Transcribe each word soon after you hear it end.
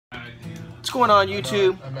What's going on,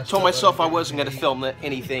 YouTube? Told myself I wasn't going to film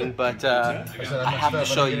anything, but I have to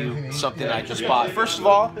show you something I just bought. First of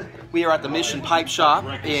all, we are at the Mission Pipe Shop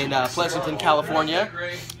in Pleasanton, California.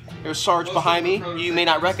 There's Sarge behind me. You may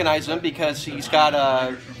not recognize him because he's got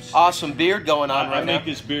a awesome beard going on right now. I make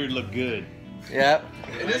this beard look good. Yep.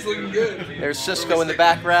 It is looking good. There's Cisco in the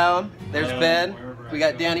background. There's Ben. We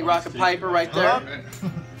got Danny Rocket Piper right there.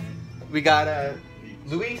 We got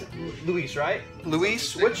Luis, right?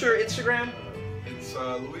 Luis, what's your Instagram? It's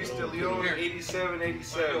Luis De Leon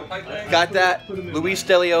 8787. Got that? Luis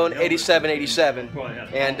De Leon 8787.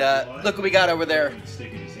 And look what we got over there.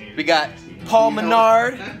 We got Paul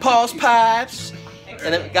Menard, Paul's Pipes,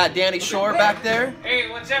 and then we got Danny Shore back there. Hey,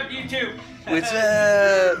 what's up, YouTube? What's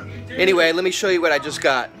up? Anyway, let me show you what I just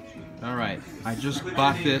got. All right, I just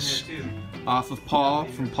bought this off of Paul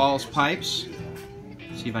from Paul's Pipes.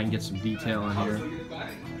 See if I can get some detail in here.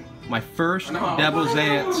 My first Devil's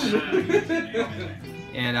Ants,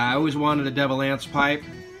 and I always wanted a Devil Ants pipe,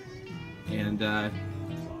 and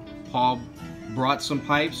Paul brought some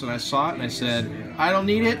pipes, and I saw it, and I said, I don't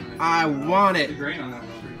need it, I want it.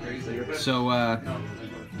 So,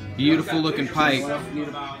 beautiful looking pipe.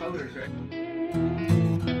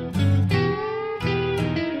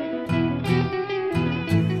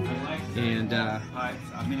 And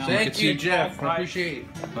thank you, Jeff. I appreciate it.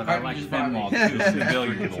 But I like Fenwall too.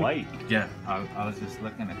 Civilian light. Yeah, I was just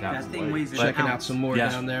looking at that. That thing weighs checking out some more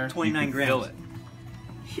down there. 29 grams.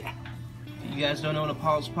 Yeah. If you guys don't own a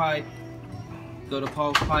Paul's Pipe, go to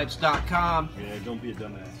paulspipes.com. Yeah, don't be a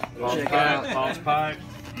dumbass. Check it out. Paul's Pipe.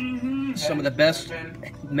 Some of the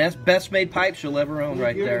best made pipes you'll ever own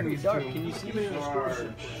right there. Can you see me in the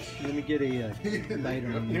store? Let me get a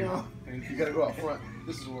lighter on here. You gotta go out front.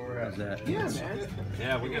 This is where we're at. Yeah, man.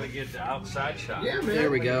 Yeah, we gotta get the outside shot. Yeah, man.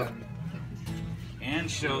 There we go.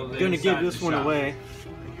 And show the Gonna give this one shot. away.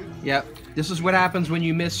 Yep. This is what happens when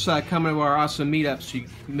you miss coming to our awesome meetups. You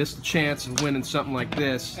miss the chance of winning something like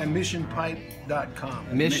this. And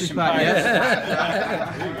missionpipe.com. Mission Pipe. Yes.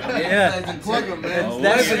 Yeah. Plug them, man.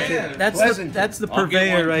 That's the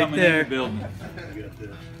purveyor right there.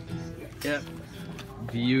 Yep.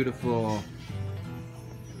 Beautiful.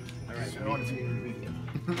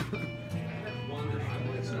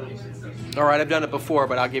 All right, I've done it before,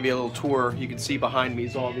 but I'll give you a little tour. You can see behind me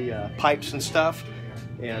is all the pipes and stuff.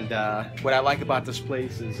 And what I like about this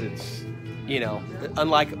place is it's, you know,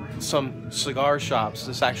 unlike some cigar shops,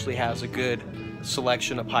 this actually has a good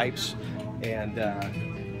selection of pipes. And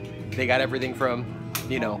they got everything from,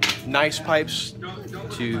 you know, nice pipes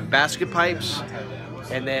to basket pipes.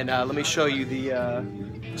 And then let me show you the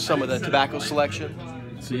some of the tobacco selection.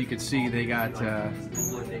 So you can see they got a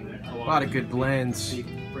lot of good blends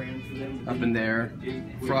up in there.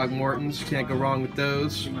 Frog Mortons, can't go wrong with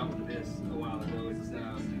those.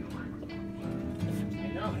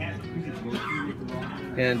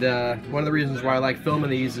 And one of the reasons why I like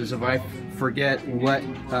filming these is if I forget what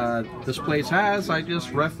this place has, I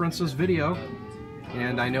just reference this video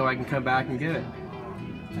and I know I can come back and get it.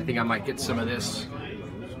 I think I might get some of this.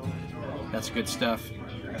 That's good stuff.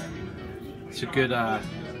 It's a good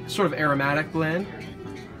sort of aromatic blend.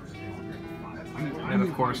 And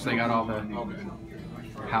of course they got all the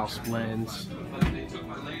house blends.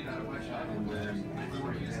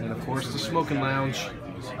 And of course the smoking lounge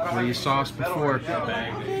where you saw us before.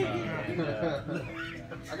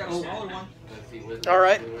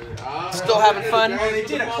 Alright, still having fun. They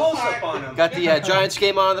did a close-up on him. Got the Giants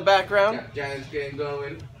game on in the background. Giants game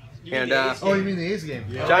going. And Oh, you mean the A's game?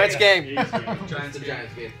 Giants game. Giants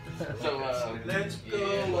game. So, Let's go,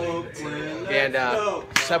 Oakland. And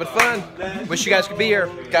just having fun. Wish you guys could be here.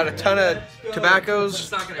 Got a ton of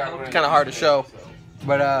tobaccos. Kind of hard to show.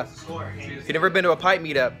 But if you've never been to a pipe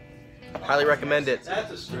meetup, highly recommend it.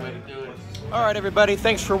 Alright everybody,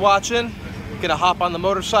 thanks for watching. Gonna hop on the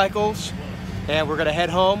motorcycles and we're gonna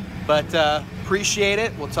head home. But appreciate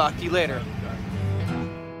it. We'll talk to you later.